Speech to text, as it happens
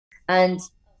And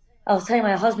I was telling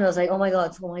my husband, I was like, oh my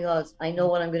God, I know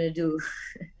what I'm gonna do.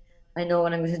 I know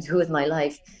what I'm gonna do with my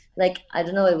life. Like, I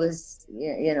don't know, it was,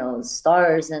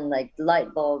 stars and like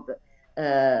light bulb.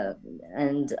 Uh,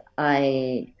 and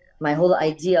my whole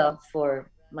idea for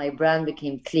my brand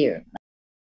became clear.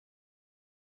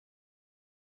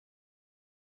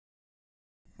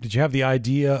 Did you have the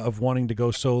idea of wanting to go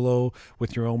solo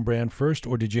with your own brand first,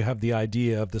 or did you have the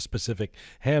idea of the specific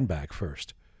handbag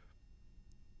first?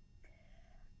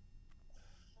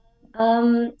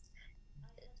 Um,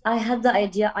 I had the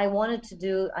idea I wanted to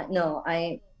do, no,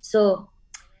 so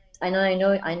I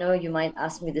know you might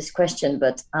ask me this question,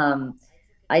 but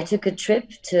I took a trip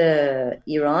to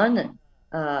Iran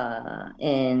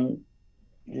in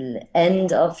end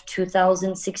of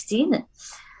 2016.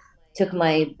 Took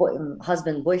my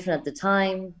husband, boyfriend at the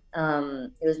time.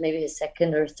 It was maybe his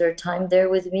second or third time there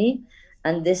with me,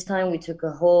 and this time we took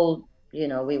a whole.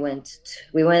 We went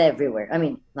everywhere. I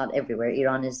mean, not everywhere.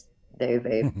 Iran is very,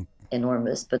 very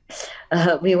enormous, but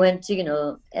we went to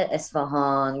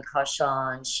Esfahan,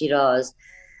 Kashan, Shiraz,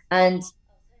 and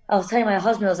I was telling my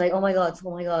husband, I was like, oh my God,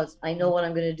 I know what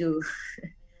I'm gonna do.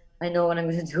 I know what I'm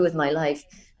gonna do with my life.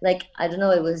 Like, I don't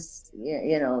know, it was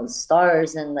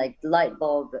stars and like light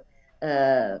bulb,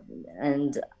 uh,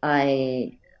 and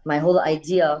my whole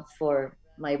idea for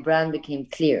my brand became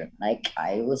clear. Like,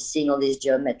 I was seeing all these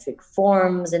geometric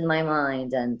forms in my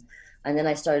mind, and then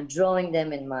I started drawing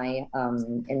them in my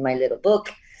little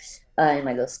book, in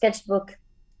my little sketchbook,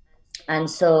 and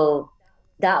so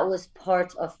that was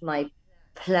part of my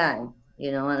plan.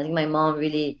 And I think my mom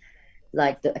really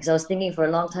liked it because I was thinking for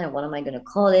a long time, what am I going to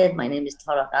call it? My name is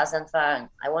Tara Ghazanfar, and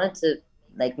I wanted to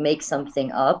like make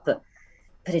something up,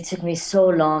 but it took me so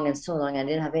long and so long. I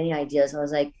didn't have any ideas. I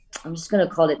was like, I'm just going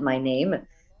to call it my name.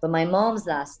 But my mom's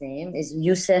last name is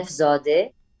Youssef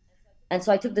Zadeh. And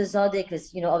so I took the Zadeh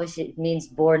because, obviously it means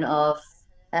born of,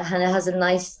 and it has a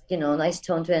nice, nice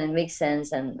tone to it, and it makes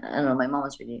sense. And I don't know, my mom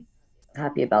was really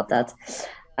happy about that.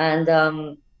 And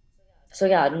so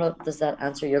yeah, I don't know. Does that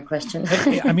answer your question?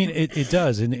 I mean, it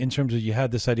does in terms of you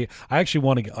had this idea. I actually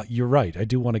want to. You're right. I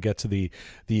do want to get to the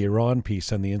Iran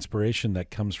piece and the inspiration that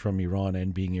comes from Iran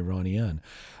and being Iranian.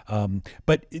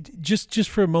 But just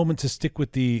for a moment to stick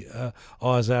with the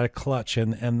Azad clutch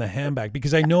and the handbag,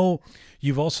 because I know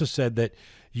you've also said that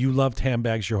you loved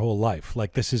handbags your whole life.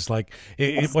 Like this is like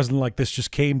it Yes. wasn't like this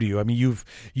just came to you. I mean,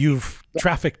 you've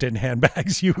trafficked in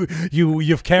handbags. You've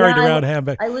Yeah, carried around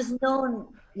handbags. I was known.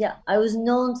 Yeah, I was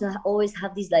known to always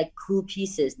have these like cool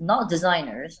pieces, not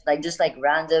designers, like just like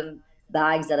random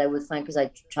bags that I would find because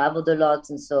I traveled a lot,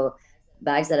 and so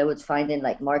bags that I would find in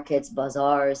like markets,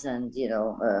 bazaars, and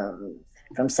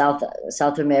from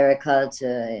South America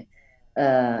to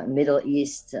Middle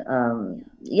East,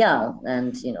 yeah,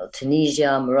 and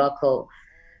Tunisia, Morocco,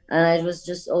 and I was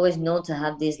just always known to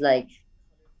have these like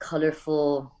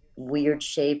colorful, weird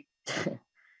shaped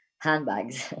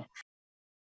handbags.